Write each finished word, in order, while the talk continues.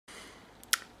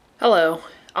Hello.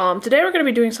 Today we're going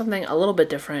to be doing something a little bit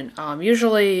different.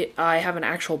 Usually I have an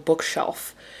actual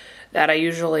bookshelf that I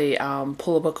usually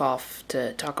pull a book off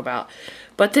to talk about.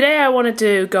 But today I wanted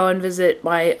to go and visit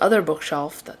my other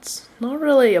bookshelf that's not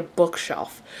really a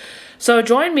bookshelf. So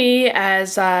join me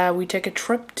as we take a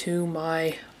trip to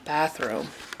my bathroom.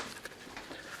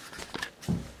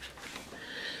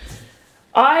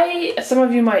 Some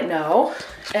of you might know,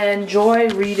 enjoy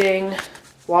reading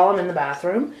while I'm in the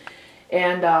bathroom.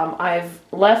 And I've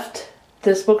left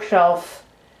this bookshelf,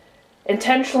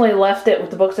 intentionally left it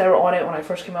with the books that were on it when I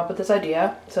first came up with this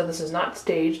idea. So this is not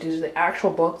staged. These are the actual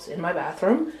books in my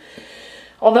bathroom.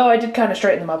 Although I did kind of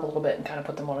straighten them up a little bit and kind of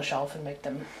put them on a shelf and make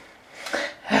them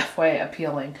halfway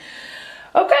appealing.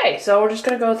 Okay, so we're just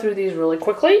going to go through these really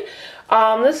quickly.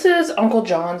 This is Uncle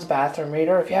John's Bathroom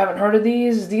Reader. If you haven't heard of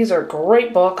these are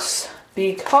great books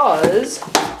because,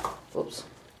 oops,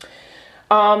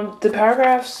 the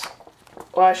paragraphs,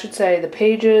 well, I should say the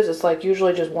pages, it's like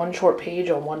usually just one short page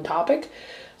on one topic,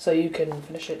 so you can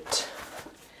finish it.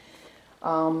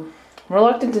 I'm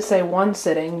reluctant to say one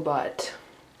sitting, but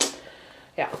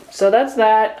yeah, so that's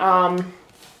that.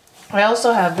 I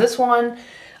also have this one.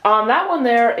 That one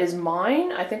there is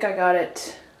mine. I think I got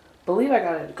it, believe I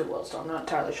got it at Goodwill, so I'm not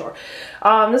entirely sure.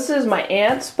 This is my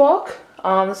aunt's book.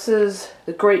 This is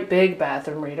The Great Big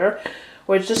Bathroom Reader,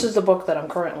 which this is the book that I'm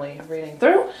currently reading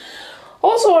through.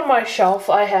 Also on my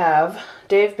shelf I have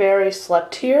Dave Barry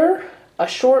Slept Here, a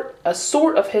sort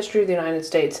of history of the United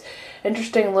States.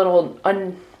 Interesting little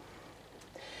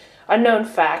unknown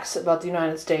facts about the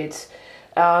United States,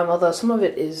 although some of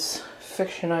it is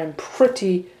fiction, I'm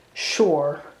pretty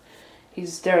sure.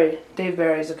 Dave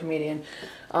Barry's a comedian.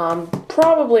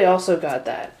 Probably also got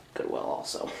that Goodwill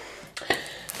also.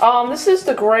 This is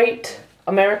The Great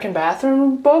American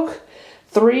Bathroom Book.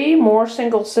 3 more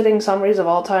single-sitting summaries of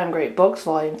all-time great books,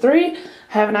 volume 3. I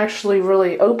haven't actually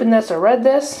really opened this or read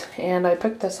this, and I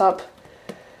picked this up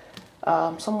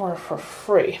somewhere for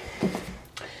free.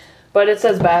 But it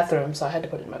says bathroom, so I had to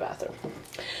put it in my bathroom.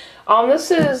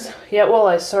 This is Yet Will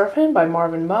I Serve Him by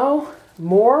Marvin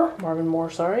Moore,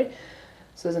 sorry.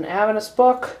 This is an Adventist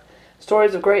book.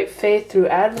 Stories of Great Faith Through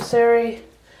Adversary.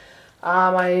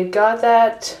 I bought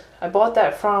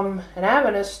that from an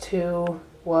Adventist who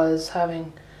was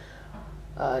having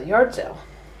a yard sale.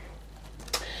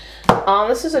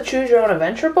 This is a Choose Your Own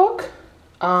Adventure book,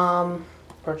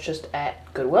 purchased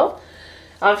at Goodwill.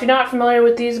 If you're not familiar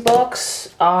with these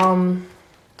books,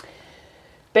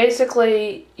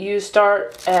 basically you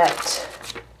start at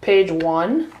page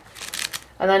 1,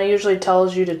 and then it usually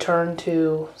tells you to turn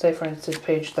to, say for instance,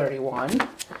 page 31,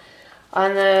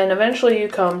 and then eventually you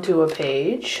come to a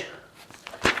page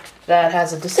that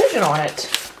has a decision on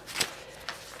it.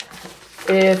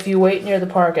 If you wait near the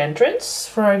park entrance,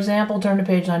 for example, turn to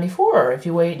page 94. If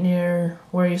you wait near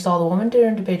where you saw the woman,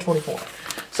 turn to page 44.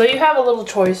 So you have a little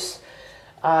choice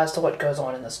as to what goes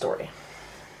on in the story.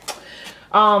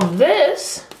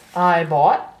 This I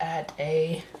bought at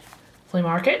a flea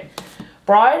market.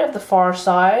 Bride of the Far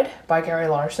Side by Gary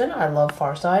Larson. I love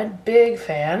Far Side. Big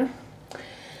fan.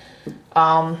 If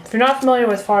you're not familiar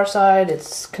with Far Side,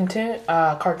 it's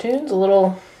cartoons, a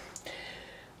little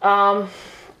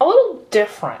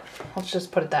different. Let's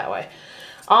just put it that way.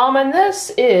 And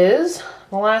this is,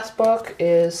 the last book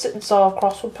is Sit and Solve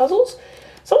Crossword Puzzles.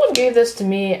 Someone gave this to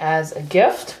me as a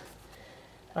gift,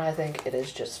 and I think it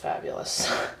is just fabulous.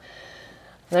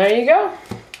 There you go.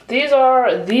 These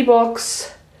are the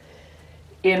books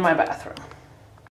in my bathroom.